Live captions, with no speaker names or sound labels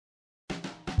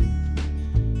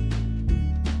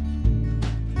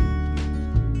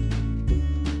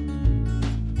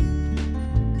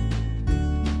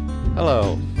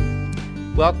Hello.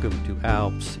 Welcome to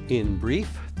ALPS in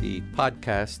Brief, the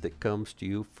podcast that comes to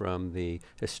you from the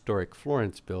historic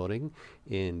Florence building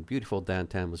in beautiful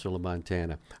downtown Missoula,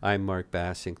 Montana. I'm Mark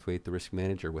Bassingthwaite, the risk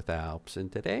manager with ALPS,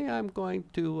 and today I'm going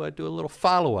to do a little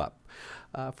follow-up.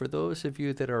 For those of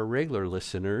you that are regular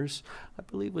listeners, I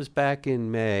believe it was back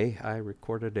in May, I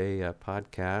recorded a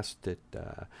podcast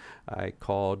that I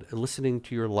called Listening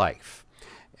to Your Life.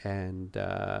 And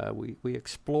we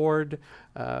explored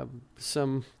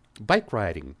some bike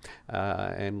riding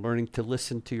and learning to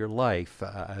listen to your life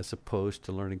as opposed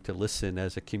to learning to listen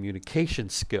as a communication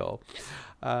skill.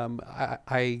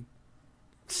 I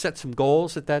set some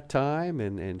goals at that time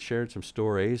and shared some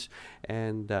stories,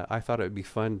 and I thought it would be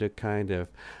fun to kind of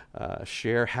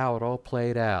share how it all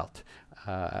played out.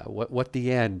 What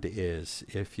the end is,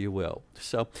 if you will.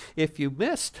 So if you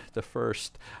missed the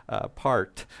first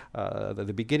part,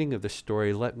 the beginning of the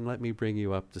story, let me bring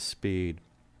you up to speed.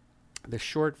 The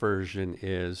short version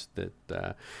is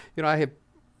that, I have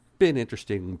been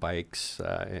interested in bikes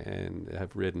and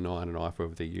have ridden on and off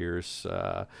over the years,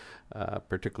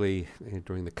 particularly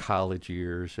during the college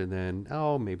years, and then,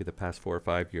 maybe the past 4 or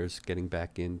 5 years getting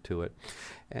back into it.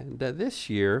 And this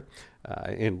year,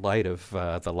 in light of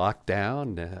the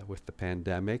lockdown with the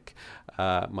pandemic,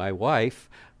 my wife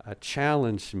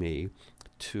challenged me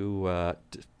to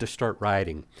start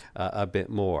riding a bit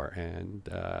more, and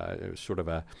it was sort of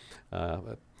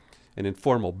an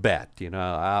informal bet,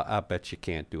 I'll bet you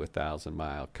can't do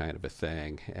 1,000-mile kind of a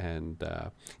thing, and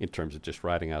in terms of just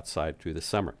riding outside through the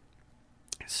summer.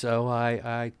 So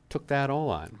I took that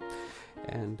on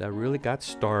and really got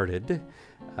started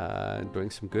doing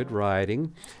some good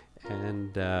riding,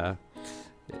 and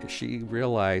she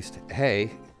realized,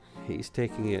 hey, he's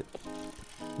taking it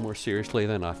more seriously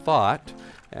than I thought.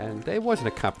 And it wasn't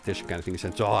a competition kind of thing in the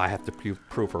sense, I have to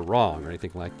prove her wrong or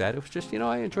anything like that. It was just,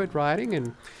 I enjoyed riding,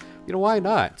 and, why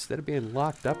not? Instead of being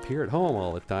locked up here at home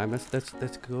all the time,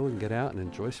 let's go and get out and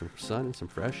enjoy some sun and some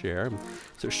fresh air. And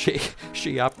so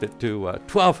she opted to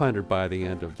 1,200 by the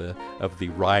end of the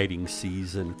riding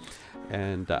season.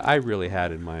 And I really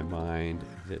had in my mind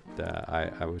that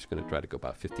I was going to try to go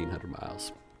about 1,500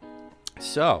 miles.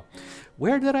 So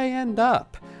where did I end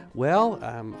up? Well,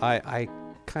 I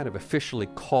kind of officially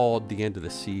called the end of the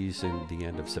season the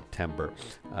end of September,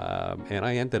 and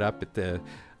I ended up at the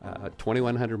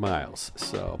 2,100 miles.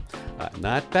 So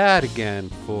not bad again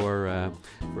for a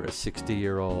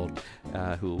 60-year-old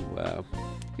who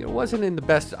wasn't in the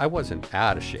best. I wasn't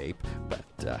out of shape, but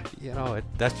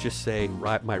that's just saying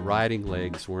my riding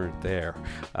legs weren't there,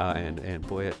 and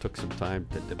boy, it took some time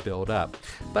to build up,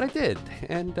 but I did.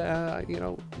 And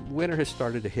winter has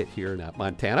started to hit here in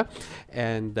Montana,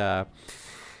 and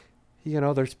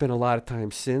there's been a lot of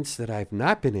times since that I've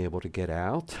not been able to get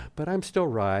out, but I'm still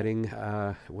riding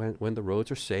when the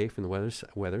roads are safe and the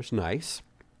weather's nice.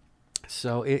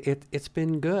 So it's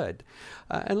been good.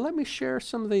 And let me share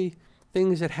some of the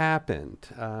things that happened,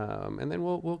 and then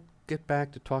we'll get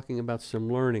back to talking about some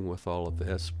learning with all of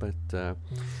this. But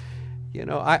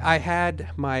I had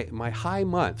my high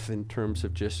month in terms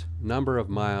of just number of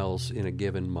miles in a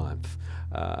given month.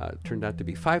 Turned out to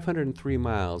be 503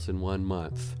 miles in 1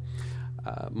 month.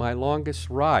 My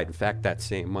longest ride, in fact, that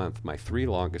same month, my 3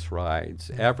 longest rides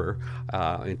ever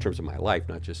in terms of my life,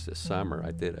 not just this summer.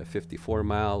 I did a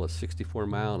 54-mile, a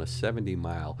 64-mile, and a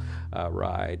 70-mile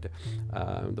ride.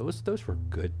 Those were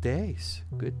good days,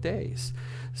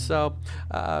 So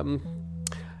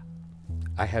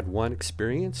I had one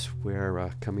experience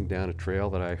where coming down a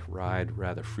trail that I ride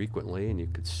rather frequently, and you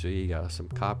could see some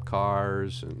cop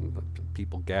cars and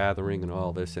people gathering and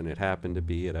all this, and it happened to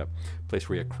be at a place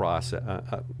where you cross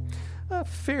a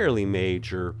fairly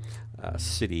major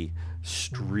city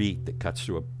street that cuts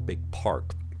through a big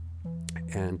park.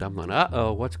 And I'm going,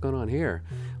 what's going on here?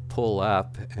 Pull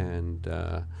up, and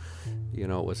it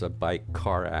was a bike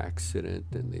car accident,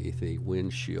 and the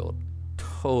windshield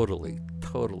totally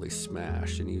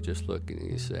smashed, and you just look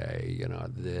and you say,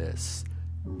 this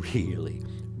really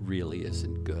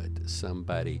isn't good.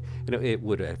 Somebody, it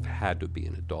would have had to be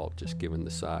an adult, just given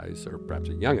the size, or perhaps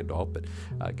a young adult, but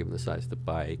given the size of the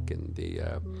bike and the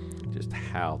just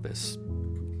how this,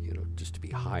 just to be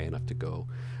high enough to go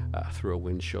through a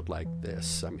windshield like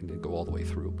this. I mean, to go all the way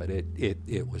through, but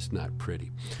it was not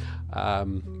pretty.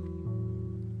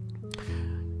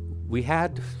 We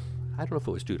had, I don't know if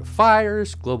it was due to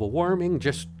fires, global warming,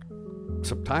 just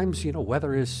sometimes,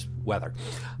 weather is weather.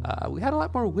 We had a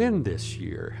lot more wind this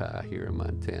year here in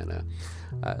Montana,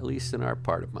 at least in our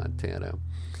part of Montana.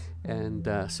 And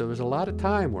so there's a lot of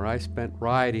time where I spent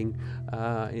riding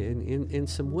in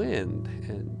some wind.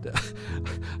 And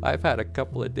I've had a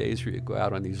couple of days where you go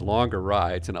out on these longer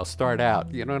rides, and I'll start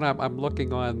out, and I'm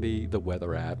looking on the weather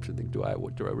apps and think, do I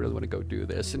really want to go do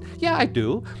this? And yeah, I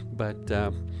do, but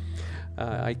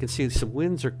I can see some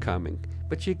winds are coming.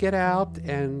 But you get out,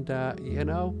 and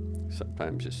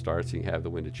sometimes it starts and you have the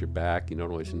wind at your back. You don't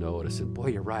always notice, and boy,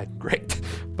 you're riding great.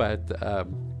 But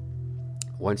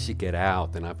once you get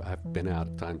out, and I've been out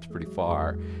at times pretty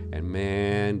far, and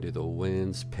man, do the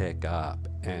winds pick up.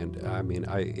 And I mean,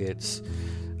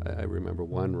 I remember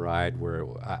one ride where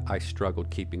I struggled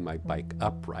keeping my bike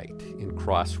upright in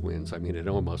crosswinds. I mean, it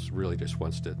almost really just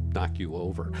wants to knock you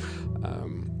over.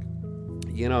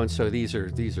 And so these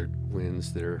are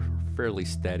winds that are fairly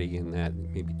steady in that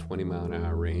maybe 20 mile an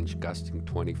hour range, gusting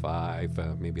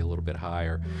 25, maybe a little bit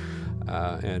higher.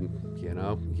 And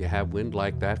you have wind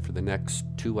like that for the next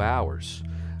 2 hours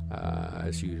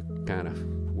as you kind of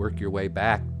work your way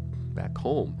back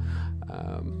home.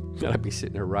 And I'd be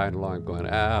sitting there riding along going,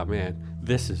 man,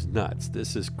 this is nuts.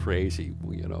 This is crazy,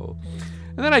 And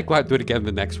then I'd go out and do it again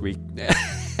the next week.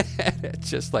 It's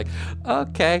just like,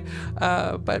 okay,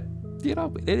 but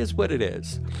it is what it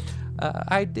is.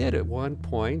 I did at one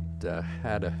point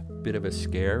had a bit of a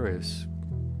scare as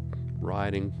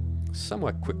riding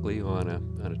somewhat quickly on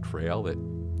a trail that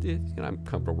I'm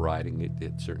comfortable riding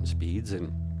at certain speeds,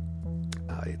 and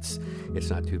it's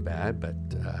not too bad. But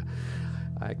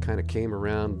I kind of came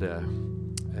around.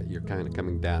 You're kind of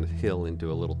coming downhill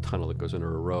into a little tunnel that goes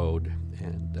under a road,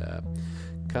 and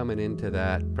coming into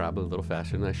that probably a little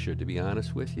faster than I should, to be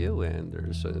honest with you. And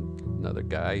there's another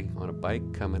guy on a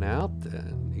bike coming out,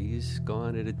 and he's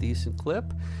going at a decent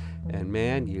clip. And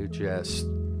man, you just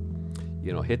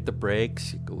hit the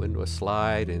brakes, you go into a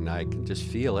slide, and I can just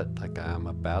feel it, like I'm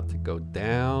about to go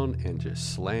down and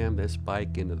just slam this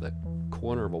bike into the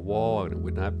corner of a wall, and it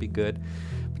would not be good.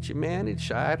 But you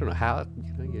manage, I don't know how,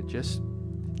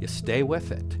 you stay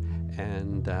with it,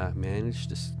 and manage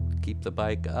to keep the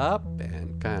bike up,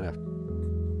 and kind of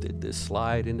did this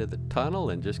slide into the tunnel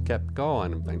and just kept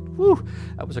going. I'm like, whew,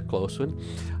 that was a close one.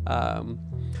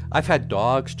 I've had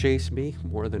dogs chase me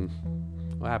more than,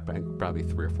 probably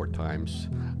 3 or 4 times,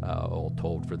 all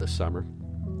told, for the summer.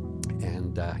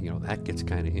 And, that gets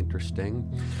kind of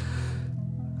interesting.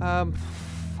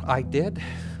 I did,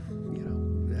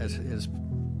 as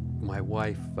my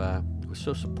wife was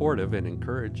so supportive and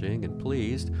encouraging and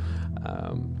pleased,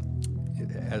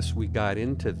 as we got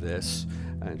into this,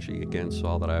 and she again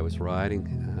saw that I was riding,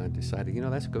 decided,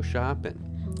 let's go shopping.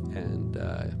 And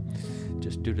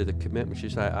just due to the commitment, she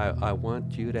said, I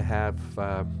want you to have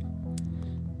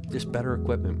just better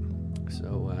equipment.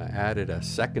 So added a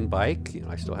second bike.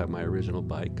 I still have my original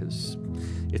bike because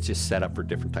it's just set up for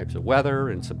different types of weather,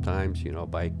 and sometimes, a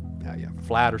bike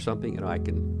flat or something, I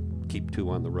can keep 2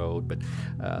 on the road. But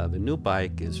the new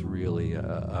bike is really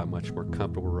a much more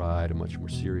comfortable ride, a much more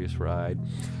serious ride,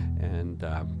 and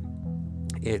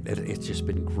it's just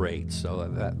been great. So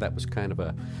that was kind of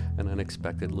an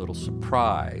unexpected little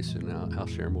surprise, and I'll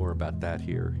share more about that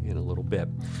here in a little bit.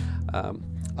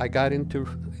 I got into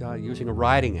using a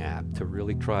riding app to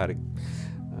really try to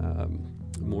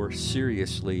more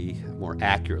seriously, more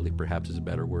accurately, perhaps is a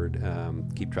better word,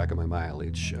 keep track of my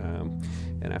mileage.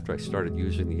 And after I started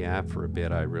using the app for a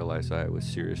bit, I realized I was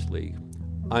seriously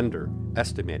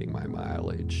underestimating my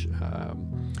mileage.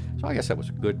 So I guess that was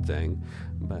a good thing.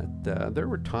 But there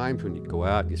were times when you'd go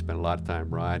out and you spend a lot of time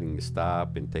riding, you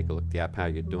stop and take a look at the app, how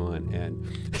you doing? And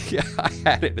yeah, I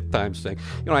had it at times saying,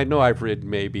 I know I've ridden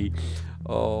maybe,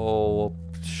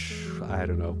 I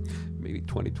don't know, maybe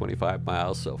 20, 25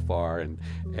 miles so far, and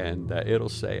it'll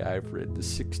say I've ridden to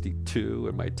 62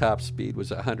 and my top speed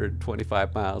was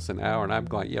 125 miles an hour, and I'm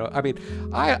going,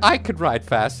 I could ride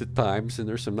fast at times, and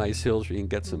there's some nice hills where you can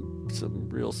get some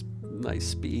real nice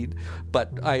speed,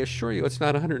 but I assure you it's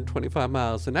not 125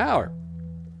 miles an hour.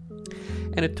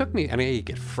 And it took me, you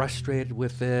get frustrated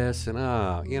with this,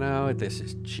 and this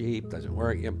is cheap, doesn't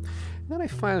work. And then I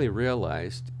finally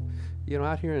realized,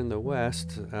 out here in the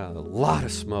West, a lot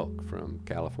of smoke from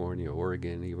California,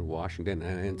 Oregon, even Washington,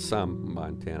 and some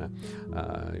Montana,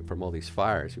 from all these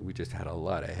fires. We just had a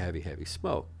lot of heavy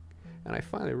smoke. And I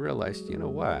finally realized,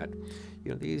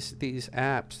 these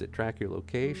apps that track your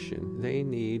location, they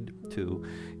need to,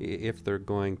 if they're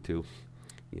going to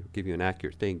give you an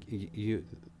accurate thing,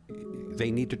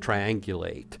 they need to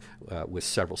triangulate with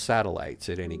several satellites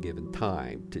at any given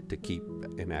time to keep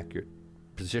an accurate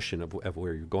position of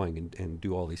where you're going and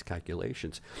do all these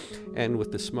calculations. And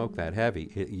with the smoke that heavy,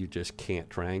 you just can't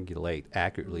triangulate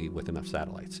accurately with enough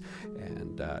satellites,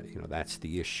 and that's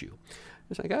the issue.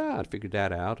 It's like, I figured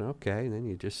that out. Okay, and then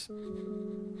you just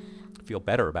feel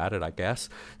better about it, I guess.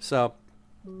 So,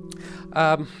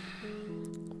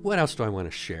 what else do I want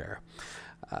to share?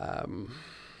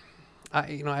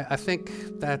 I think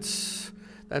that's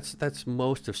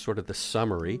most of sort of the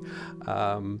summary.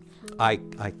 I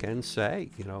can say,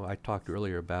 I talked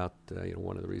earlier about,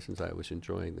 one of the reasons I was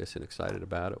enjoying this and excited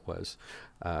about it was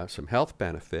some health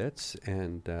benefits.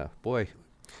 And boy,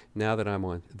 now that I'm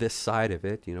on this side of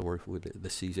it, the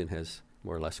season has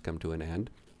more or less come to an end.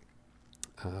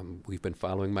 We've been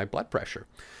following my blood pressure.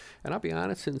 And I'll be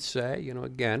honest and say,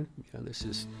 again, this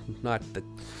is not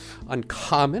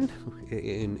uncommon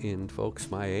in folks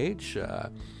my age.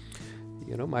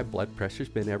 My blood pressure's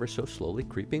been ever so slowly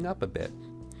creeping up a bit.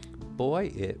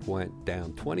 Boy, it went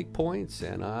down 20 points,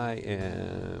 and I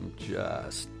am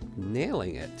just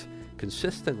nailing it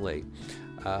consistently.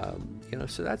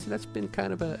 So that's been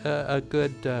kind of a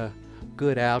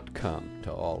good outcome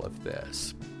to all of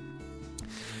this.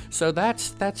 So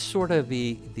that's sort of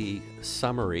the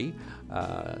summary,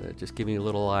 just giving you a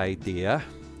little idea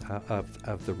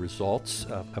of the results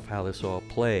of how this all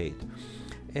played.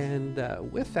 And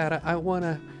with that, I want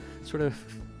to sort of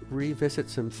revisit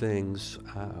some things,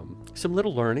 some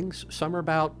little learnings. Some are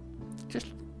about just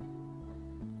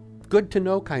good to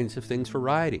know kinds of things for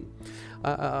riding.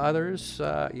 Others,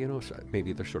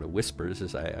 maybe they're sort of whispers,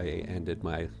 as I ended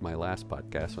my last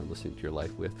podcast on Listening to Your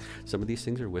Life with. Some of these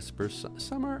things are whispers.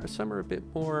 Some are a bit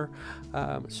more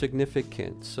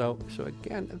significant. So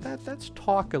again, let's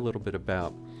talk a little bit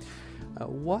about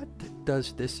what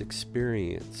does this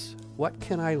experience? What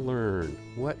can I learn?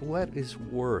 What is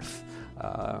worth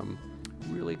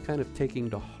really kind of taking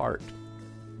to heart?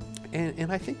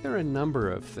 And I think there are a number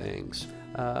of things,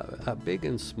 big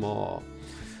and small.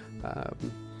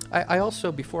 I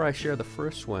also, before I share the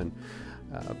first one,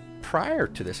 prior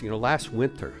to this, last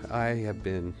winter, I have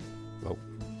been,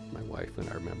 my wife and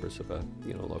I are members of a,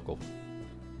 local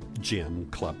gym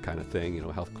club kind of thing,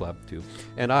 health club too.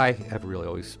 And I have really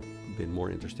always been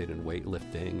more interested in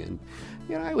weightlifting, and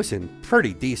I was in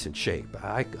pretty decent shape.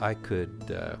 I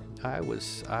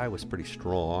was pretty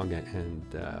strong, and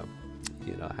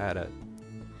had a.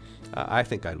 I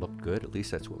think I looked good. At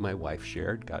least that's what my wife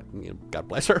shared. God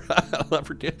bless her. I love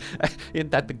her.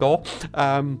 Isn't that the goal?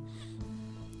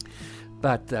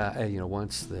 But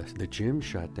once the gym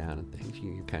shut down and things,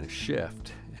 you kind of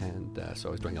shift. And so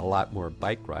I was doing a lot more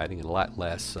bike riding and a lot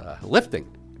less lifting.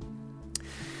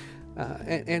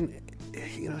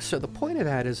 So the point of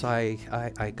that is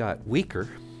I got weaker,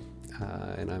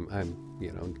 and I'm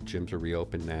gyms are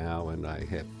reopened now, and I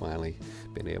have finally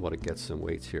been able to get some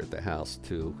weights here at the house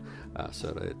too, so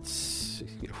that it's,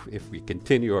 if we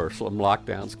continue or some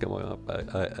lockdowns come up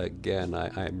again,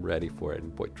 I'm ready for it,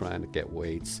 and trying to get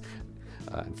weights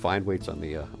and find weights on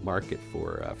the market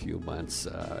for a few months.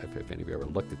 If any of you ever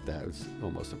looked at that, it was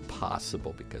almost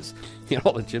impossible because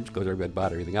all the gyms closed, everybody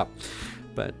bought everything up.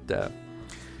 But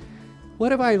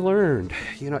what have I learned?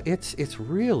 It's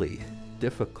really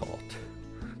difficult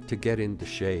to get into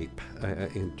shape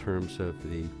in terms of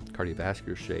the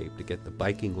cardiovascular shape, to get the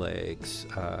biking legs.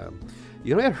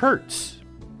 It hurts.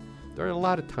 There are a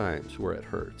lot of times where it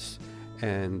hurts,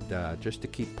 and just to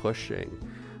keep pushing.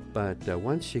 But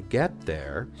once you get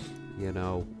there,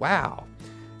 wow.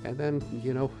 And then,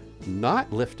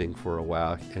 not lifting for a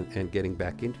while and getting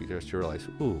back into it, you just realize,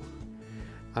 ooh,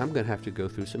 I'm going to have to go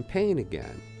through some pain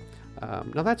again.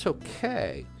 Now that's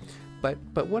okay.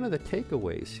 But one of the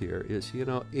takeaways here is,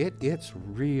 it's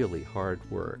really hard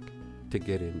work to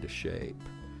get into shape.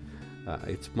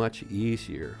 It's much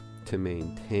easier to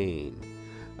maintain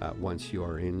once you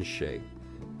are in shape.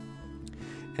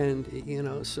 And,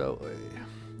 so,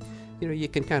 you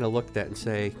can kind of look at that and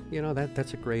say,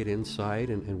 that's a great insight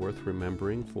and worth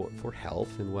remembering for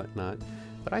health and whatnot.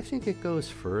 But I think it goes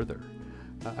further.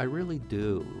 I really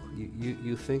do.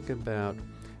 You think about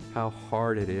how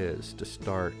hard it is to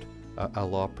start a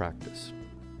law practice,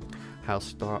 how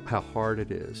hard it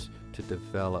is to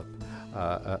develop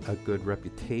a good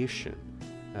reputation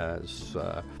as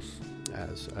a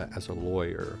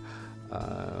lawyer,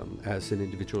 as an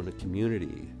individual in a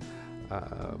community,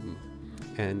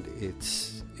 and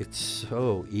it's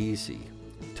so easy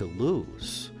to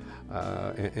lose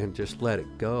and just let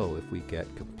it go if we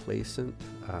get complacent,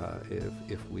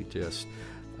 if we just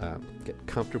get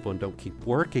comfortable and don't keep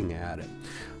working at it.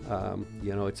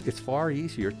 It's far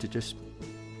easier to just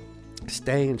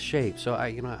stay in shape. So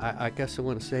I guess I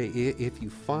want to say, if you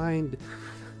find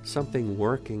something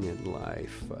working in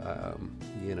life,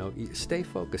 stay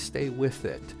focused, stay with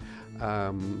it.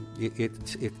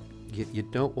 you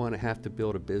don't want to have to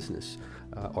build a business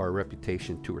or a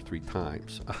reputation 2 or 3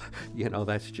 times.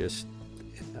 That's just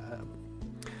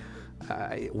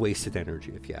wasted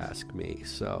energy, if you ask me.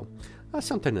 So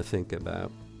something to think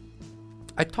about.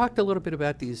 I talked a little bit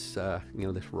about these,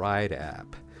 this ride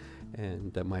app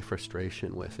and my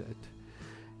frustration with it.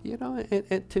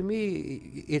 And to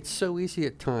me, it's so easy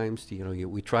at times.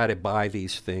 We try to buy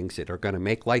these things that are going to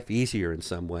make life easier in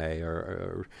some way,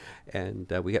 and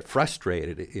we get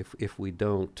frustrated if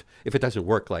it doesn't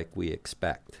work like we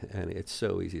expect. And it's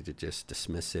so easy to just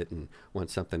dismiss it and want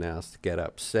something else, to get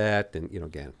upset. And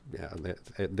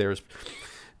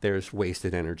there's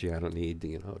wasted energy. I don't need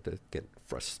to get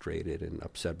frustrated and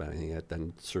upset about anything that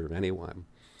doesn't serve anyone.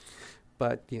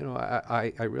 But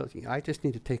I really just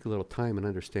need to take a little time and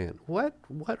understand what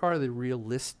are the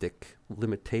realistic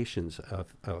limitations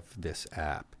of this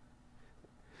app.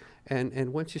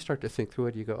 And once you start to think through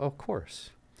it, you go, oh, of course.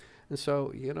 And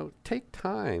so take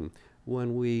time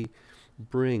when we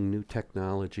bring new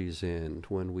technologies in,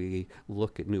 when we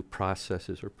look at new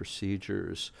processes or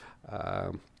procedures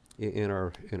in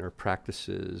our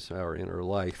practices or in our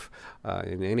life,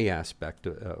 in any aspect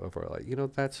of our life.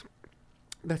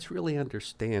 That's really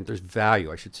understand. There's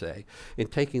value, I should say, in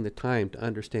taking the time to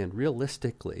understand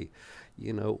realistically,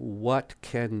 what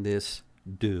can this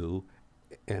do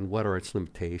and what are its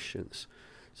limitations,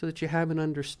 so that you have an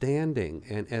understanding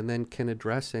and then can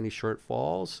address any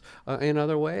shortfalls in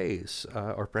other ways,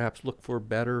 or perhaps look for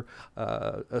better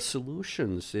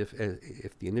solutions if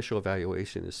the initial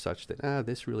evaluation is such that,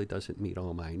 this really doesn't meet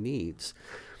all my needs.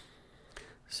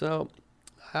 So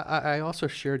I also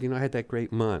shared, I had that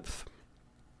great month.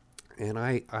 And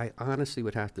I honestly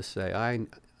would have to say,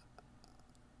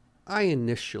 I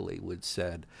initially would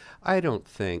said, I don't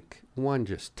think, one,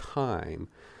 just time,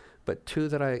 but two,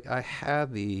 that I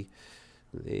have the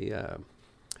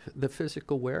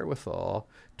physical wherewithal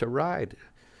to ride,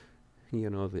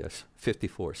 this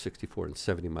 54, 64, and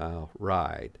 70-mile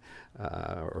ride,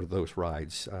 or those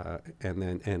rides,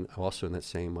 and also in that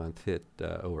same month hit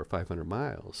over 500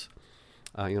 miles.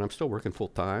 I'm still working full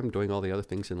time, doing all the other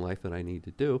things in life that I need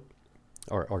to do.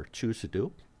 Or choose to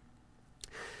do.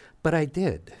 But I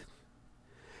did.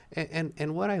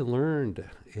 And what I learned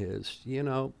is,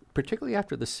 particularly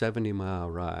after the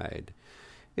 70-mile ride,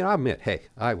 I admit, hey,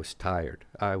 I was tired.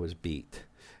 I was beat.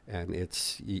 And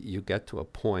you get to a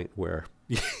point where,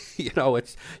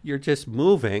 you're just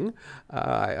moving.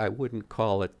 I wouldn't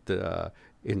call it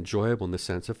enjoyable in the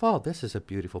sense of, oh, this is a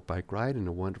beautiful bike ride and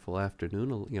a wonderful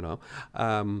afternoon.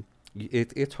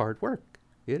 It's hard work.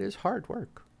 It is hard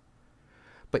work.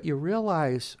 But you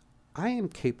realize I am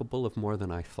capable of more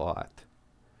than I thought.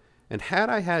 And had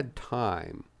I had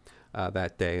time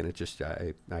that day, and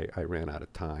I ran out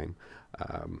of time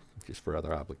just for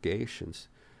other obligations,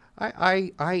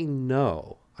 I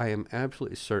know, I am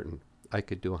absolutely certain I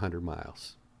could do 100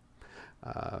 miles,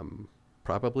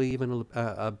 probably even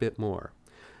a bit more.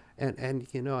 And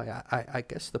I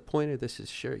guess the point of this is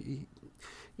share.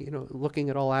 Looking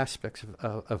at all aspects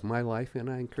of my life,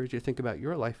 and I encourage you to think about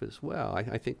your life as well.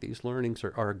 I think these learnings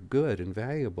are good and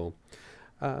valuable.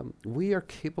 We are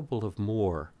capable of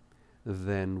more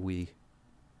than we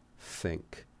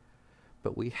think,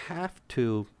 but we have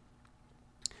to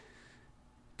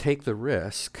take the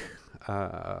risk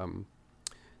to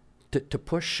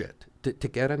push it, to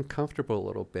get uncomfortable a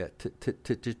little bit,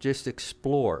 to just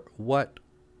explore what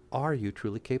are you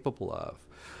truly capable of.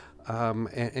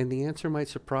 And the answer might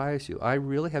surprise you. I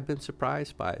really have been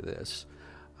surprised by this.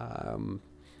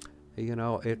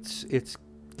 It's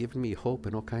given me hope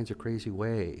in all kinds of crazy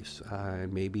ways.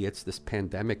 Maybe it's this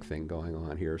pandemic thing going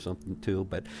on here or something too.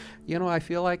 But, I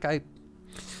feel like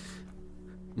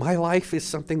my life is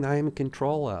something that I am in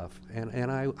control of.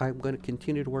 And I'm going to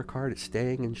continue to work hard at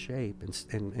staying in shape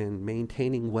and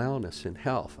maintaining wellness and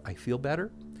health. I feel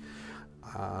better.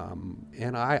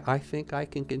 And I think I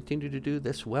can continue to do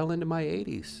this well into my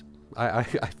 80s.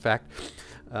 In fact,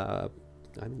 I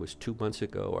think it was 2 months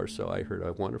ago or so, I heard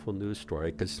a wonderful news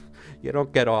story, because you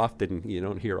don't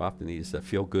hear often these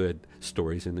feel-good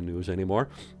stories in the news anymore.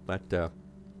 But a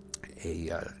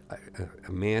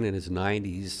man in his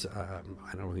 90s, I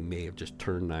don't know, he may have just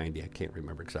turned 90. I can't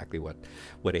remember exactly what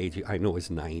age. I know it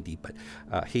was 90, but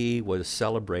he was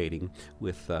celebrating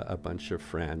with a bunch of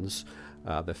friends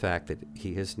the fact that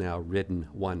he has now ridden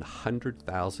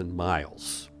 100,000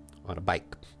 miles on a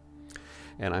bike.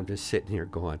 And I'm just sitting here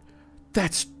going,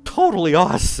 that's totally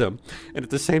awesome. And at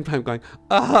the same time going,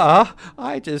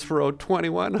 I just rode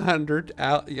 2,100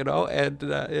 out, and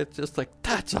it's just like,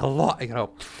 that's a lot,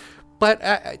 But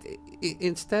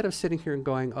instead of sitting here and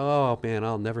going, oh man,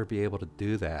 I'll never be able to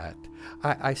do that,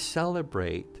 I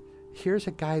celebrate here's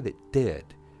a guy that did.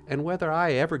 And whether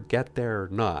I ever get there or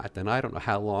not, and I don't know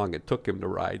how long it took him to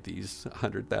ride these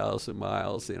 100,000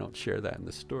 miles, they don't share that in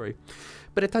the story,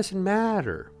 but it doesn't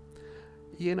matter.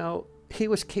 You know, he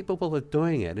was capable of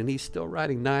doing it, and he's still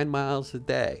riding 9 miles a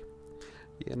day.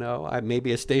 You know,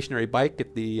 maybe a stationary bike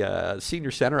at the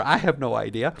senior center, I have no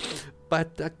idea,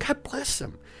 but God bless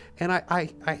him. And I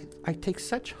take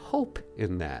such hope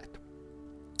in that.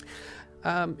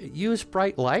 Use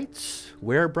bright lights,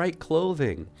 wear bright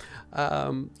clothing.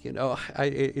 You know,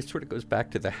 it sort of goes back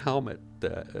to the helmet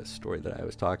story that I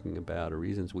was talking about, or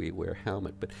reasons we wear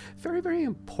helmet, but very, very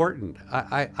important.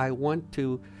 I want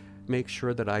to make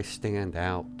sure that I stand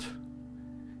out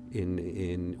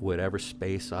in whatever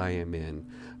space I am in.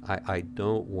 I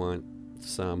don't want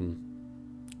some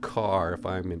car, if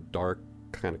I'm in dark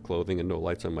kind of clothing and no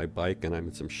lights on my bike and I'm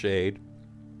in some shade,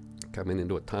 coming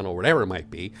into a tunnel, whatever it might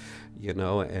be, you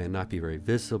know, and not be very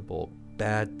visible.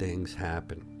 Bad things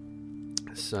happen.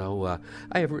 So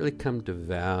I have really come to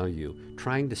value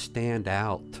trying to stand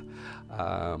out.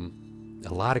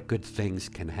 A lot of good things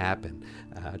can happen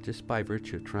just by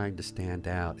virtue of trying to stand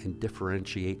out and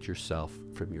differentiate yourself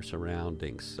from your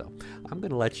surroundings. So I'm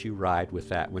going to let you ride with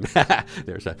that one.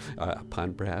 There's a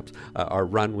pun perhaps, or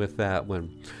run with that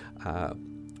one.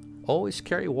 Always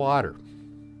carry water.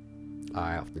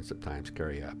 I often sometimes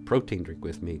carry a protein drink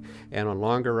with me. And on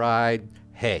longer ride,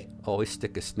 hey, always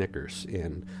stick a Snickers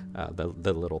in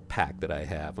the little pack that I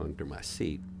have under my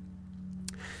seat.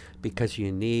 Because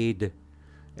you need,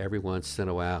 every once in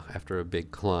a while, after a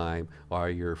big climb, or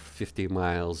you're 50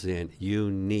 miles in,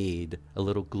 you need a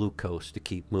little glucose to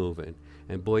keep moving.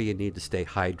 And boy, you need to stay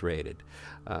hydrated.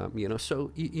 You know,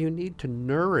 so you need to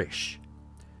nourish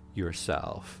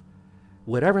yourself,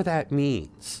 whatever that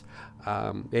means.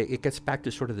 It gets back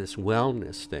to sort of this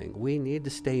wellness thing. We need to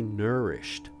stay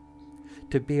nourished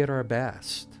to be at our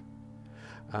best,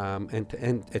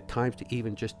 and at times to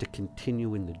even just to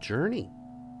continue in the journey.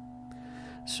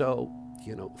 So,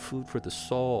 you know, food for the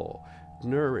soul,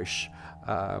 nourish,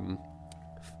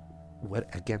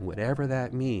 whatever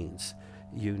that means,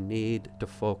 you need to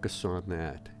focus on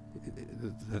that.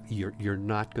 You're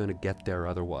not going to get there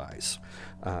otherwise.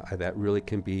 That really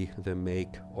can be the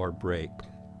make or break.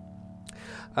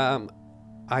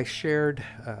 I shared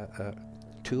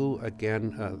two,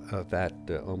 again, that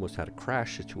almost had a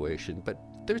crash situation, but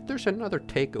there's another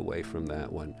takeaway from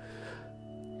that one.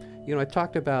 You know, I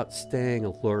talked about staying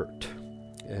alert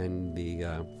in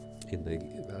the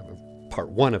part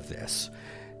one of this.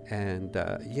 And,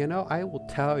 you know, I will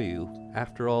tell you,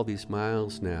 after all these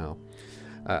miles now,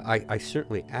 I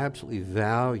certainly absolutely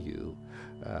value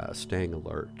staying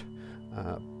alert.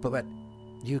 But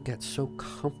you get so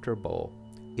comfortable,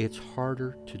 it's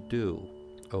harder to do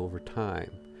over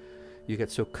time. You get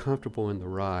so comfortable in the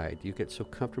ride. You get so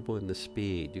comfortable in the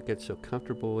speed. You get so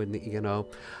comfortable in the, you know,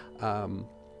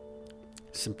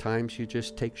 sometimes you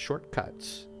just take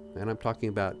shortcuts. And I'm talking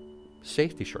about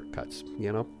safety shortcuts,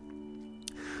 you know.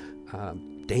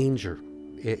 Danger.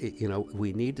 You know,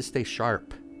 we need to stay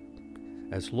sharp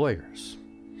as lawyers.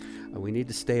 We need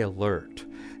to stay alert.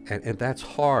 And that's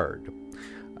hard.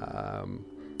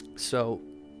 So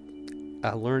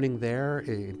learning there,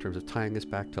 in terms of tying this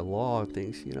back to law and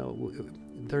things, you know,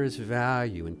 there is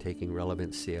value in taking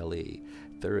relevant CLE.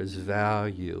 There is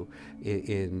value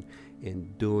in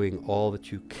doing all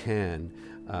that you can.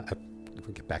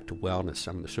 We get back to wellness.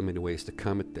 There's so many ways to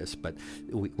come at this, but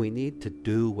we need to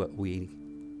do what we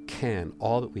can,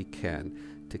 all that we can,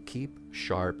 to keep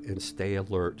sharp and stay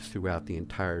alert throughout the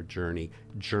entire journey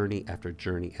after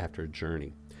journey after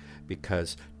journey.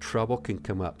 Because trouble can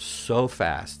come up so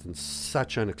fast in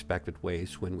such unexpected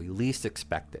ways when we least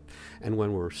expect it, and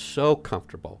when we're so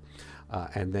comfortable,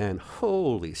 and then,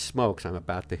 holy smokes, I'm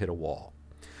about to hit a wall.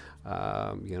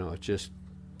 You know, it just,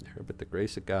 but the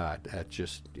grace of God, that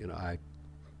just, you know, I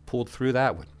pulled through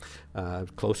that one.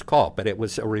 Close call, but it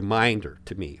was a reminder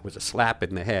to me. It was a slap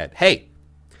in the head. Hey,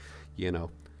 you know,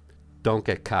 don't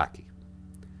get cocky.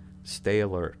 Stay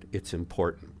alert. It's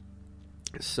important.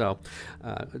 So,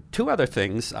 two other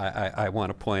things I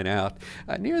want to point out.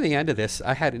 Near the end of this,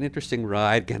 I had an interesting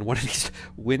ride. Again, one of these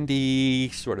windy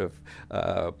sort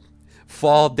of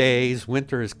fall days.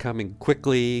 Winter is coming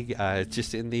quickly,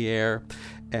 just in the air.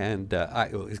 And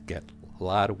I always get a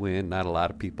lot of wind, not a lot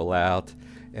of people out.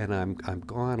 And I'm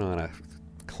going on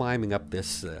climbing up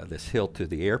this hill to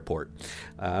the airport.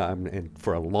 And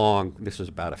for this was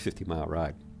about a 50-mile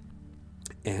ride.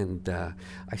 And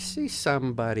I see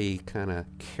somebody kind of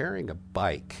carrying a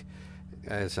bike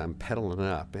as I'm pedaling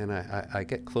up. And I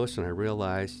get close and I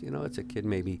realize, you know, it's a kid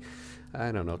maybe,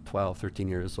 I don't know, 12, 13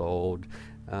 years old.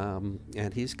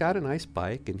 And he's got a nice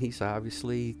bike, and he's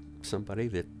obviously somebody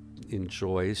that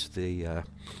enjoys the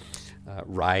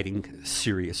riding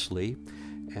seriously.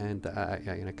 And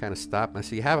I kind of stopped and I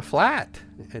said, "You have a flat?"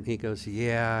 And he goes,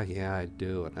 yeah, I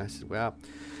do. And I said, "Well,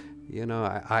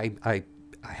 I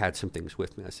had some things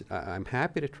with me." I said, "I'm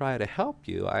happy to try to help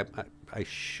you. I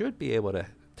should be able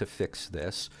to fix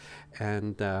this,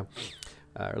 and or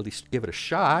at least give it a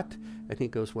shot." And he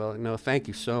goes, "Well, no, thank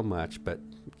you so much, but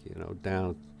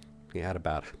down." He had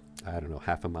about, I don't know,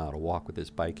 half a mile to walk with his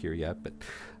bike here yet, but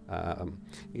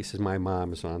he says, "My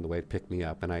mom is on the way to pick me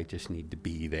up, and I just need to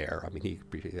be there. I mean,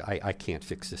 I can't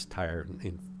fix this tire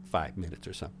in 5 minutes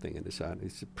or something." And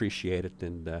he's appreciated,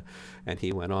 and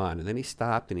he went on. And then he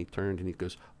stopped, and he turned, and he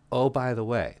goes, "Oh, by the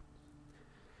way,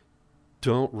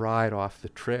 don't ride off the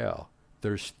trail.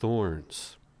 There's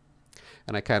thorns."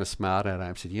 And I kind of smiled at him.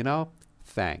 I said,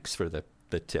 "Thanks for the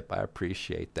tip. I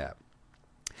appreciate that."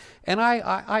 And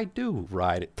I do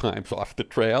ride at times off the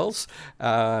trails,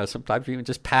 sometimes even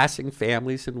just passing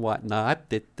families and whatnot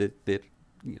that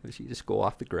you just go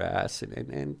off the grass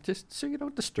and just so you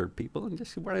don't disturb people and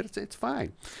just it's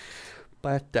fine.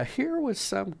 But here was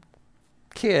some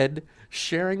kid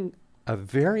sharing a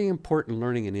very important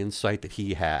learning and insight that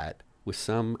he had with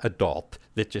some adult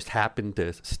that just happened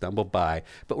to stumble by,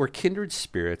 but we're kindred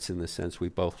spirits in the sense we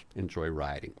both enjoy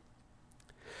riding.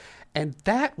 And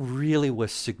that really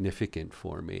was significant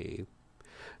for me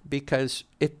because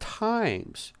at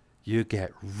times you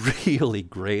get really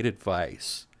great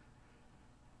advice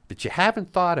that you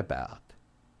haven't thought about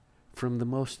from the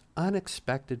most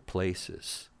unexpected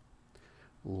places.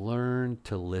 Learn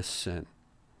to listen.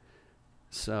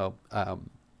 So,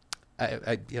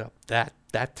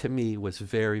 that to me was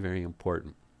very, very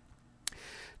important.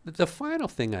 The final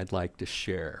thing I'd like to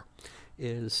share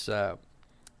is,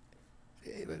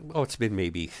 it's been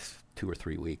maybe 2 or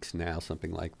 3 weeks now,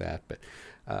 something like that. But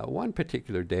one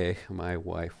particular day, my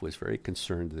wife was very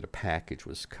concerned that a package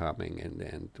was coming,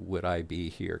 and would I be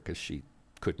here because she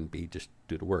couldn't be just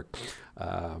due to work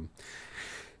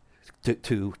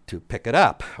to pick it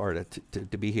up or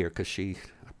to be here because she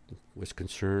was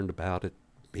concerned about it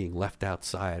being left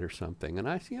outside or something. And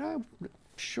I said,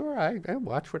 sure, I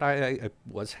watch what I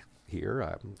was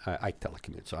here. I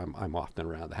telecommute, so I'm often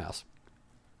around the house.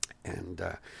 And,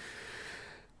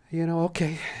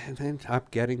 okay. And then I'm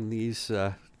getting these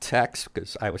texts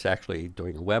because I was actually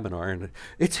doing a webinar, and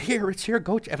it's here,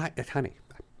 go. And honey,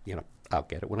 I'll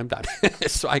get it when I'm done.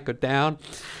 So I go down,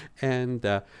 and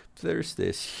there's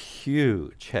this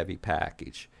huge, heavy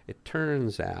package. It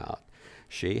turns out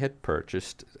she had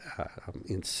purchased,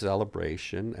 in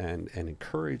celebration and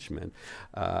encouragement,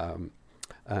 a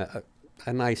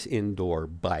nice indoor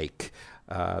bike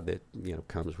that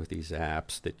comes with these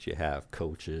apps that you have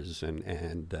coaches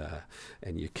and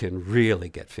you can really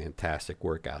get fantastic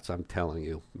workouts. I'm telling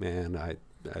you, man,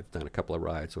 I've done a couple of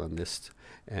rides on this,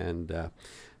 and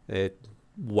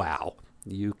wow,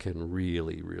 you can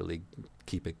really, really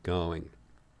keep it going.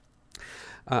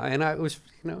 And I was,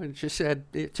 it just said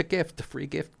it's a gift, a free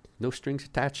gift, no strings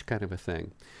attached kind of a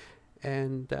thing.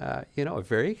 And,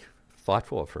 very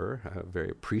thoughtful of her, very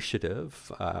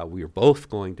appreciative. We were both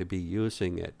going to be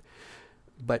using it.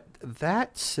 But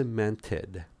that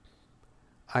cemented,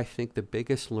 I think, the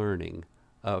biggest learning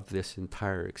of this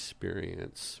entire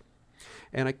experience.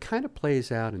 And it kind of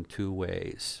plays out in 2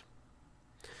 ways.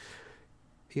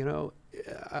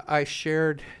 I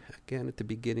shared, again, at the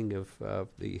beginning of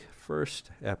the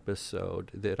first episode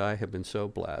that I have been so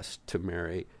blessed to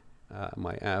marry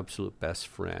my absolute best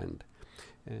friend.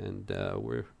 And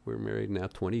we're married now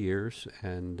 20 years,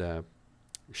 and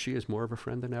she is more of a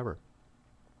friend than ever.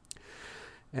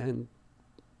 And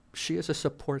she is a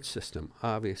support system,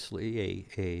 obviously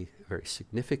a very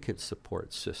significant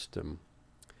support system.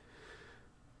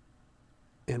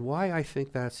 And why I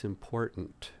think that's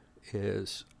important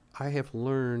is I have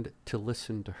learned to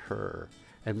listen to her,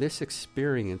 and this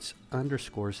experience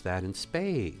underscores that in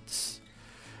spades.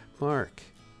 Mark,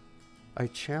 I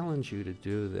challenge you to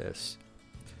do this.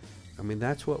 I mean,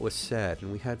 that's what was said,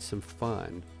 and we had some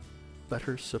fun. But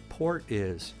her support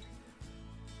is,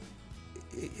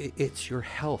 it's your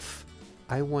health.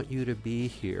 I want you to be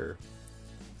here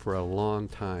for a long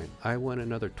time. I want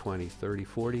another 20, 30,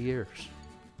 40 years.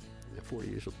 40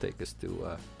 years will take us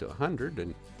to 100,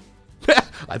 and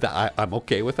I'm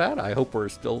okay with that. I hope we're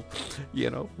still,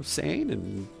 sane,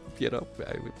 and,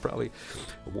 I probably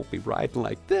won't be riding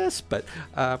like this, but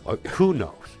who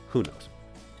knows? Who knows?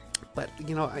 But,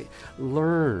 I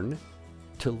learn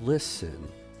to listen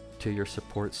to your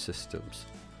support systems.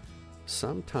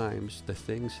 Sometimes the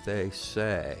things they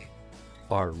say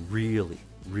are really,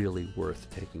 really worth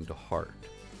taking to heart.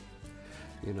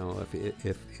 You know,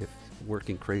 if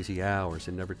working crazy hours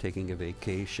and never taking a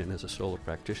vacation as a solo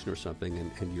practitioner or something,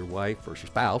 and your wife or your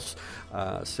spouse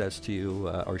says to you,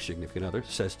 or significant other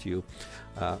says to you,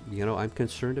 you know, I'm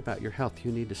concerned about your health,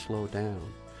 you need to slow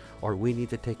down, or we need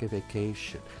to take a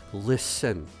vacation.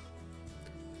 Listen.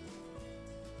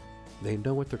 They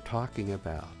know what they're talking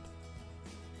about.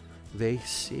 They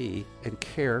see and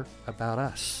care about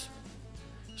us.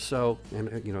 So,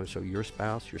 and you know, so your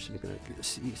spouse, your significant other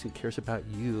sees and cares about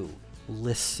you.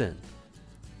 Listen.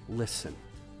 Listen.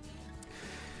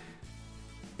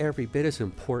 Every bit as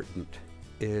important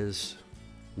is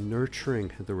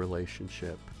nurturing the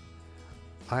relationship.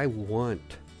 I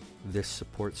want this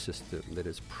support system that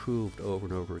is proved over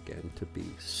and over again to be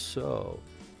so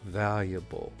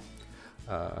valuable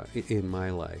in my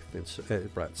life, and so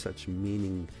it brought such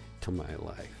meaning to my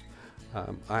life.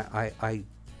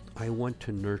 I want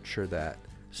to nurture that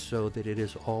so that it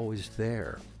is always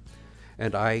there.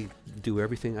 And I do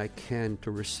everything I can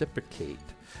to reciprocate,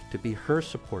 to be her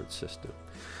support system.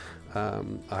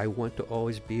 I want to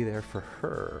always be there for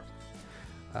her.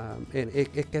 And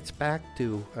it gets back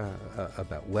to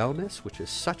about wellness, which is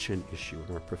such an issue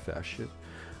in our profession.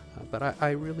 But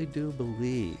I really do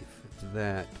believe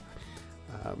that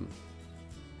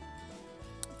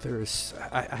there's,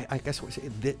 I guess what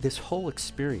this whole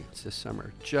experience this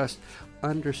summer just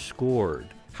underscored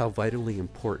how vitally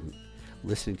important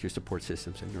listening to your support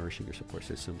systems and nourishing your support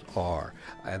systems are.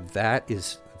 And that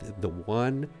is the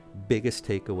one biggest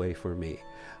takeaway for me.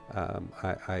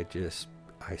 I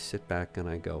sit back and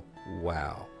I go,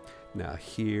 wow. Now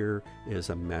here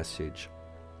is a message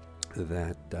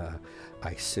that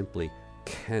I simply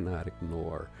cannot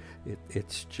ignore.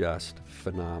 It's just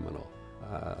phenomenal.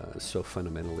 So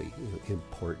fundamentally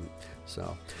important.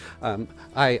 So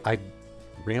I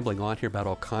rambling on here about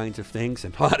all kinds of things,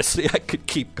 and honestly I could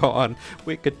keep going.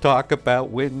 We could talk about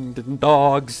wind and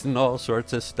dogs and all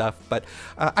sorts of stuff, but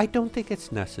I don't think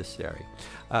it's necessary.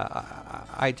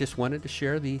 I just wanted to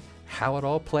share how it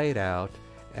all played out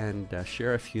and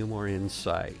share a few more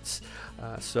insights.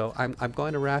 So I'm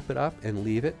going to wrap it up and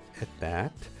leave it at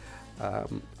that.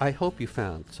 I hope you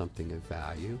found something of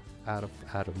value out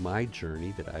of my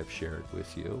journey that I've shared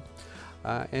with you.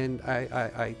 And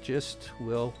I just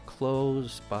will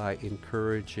close by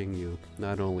encouraging you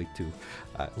not only to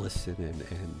listen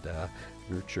and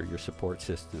nurture your support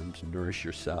systems, nourish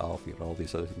yourself, all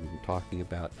these other things we've been talking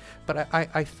about, but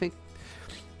I think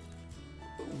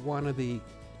one of the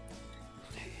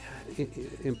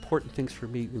important things for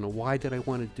me, why did I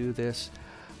want to do this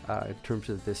in terms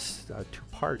of this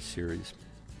two-part series?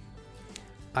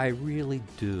 I really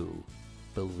do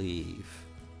believe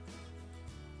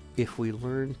if we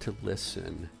learn to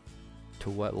listen to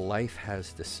what life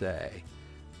has to say,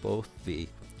 both the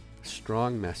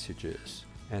strong messages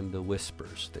and the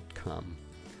whispers that come,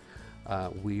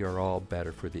 we are all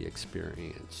better for the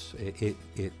experience.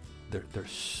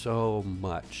 There's so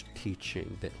much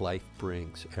teaching that life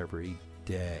brings every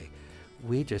day.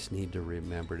 We just need to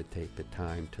remember to take the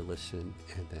time to listen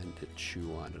and then to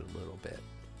chew on it a little bit.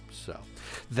 So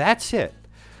that's it.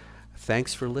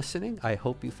 Thanks for listening. I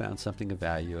hope you found something of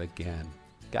value again.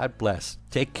 God bless.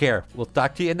 Take care. We'll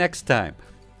talk to you next time.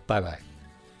 Bye-bye.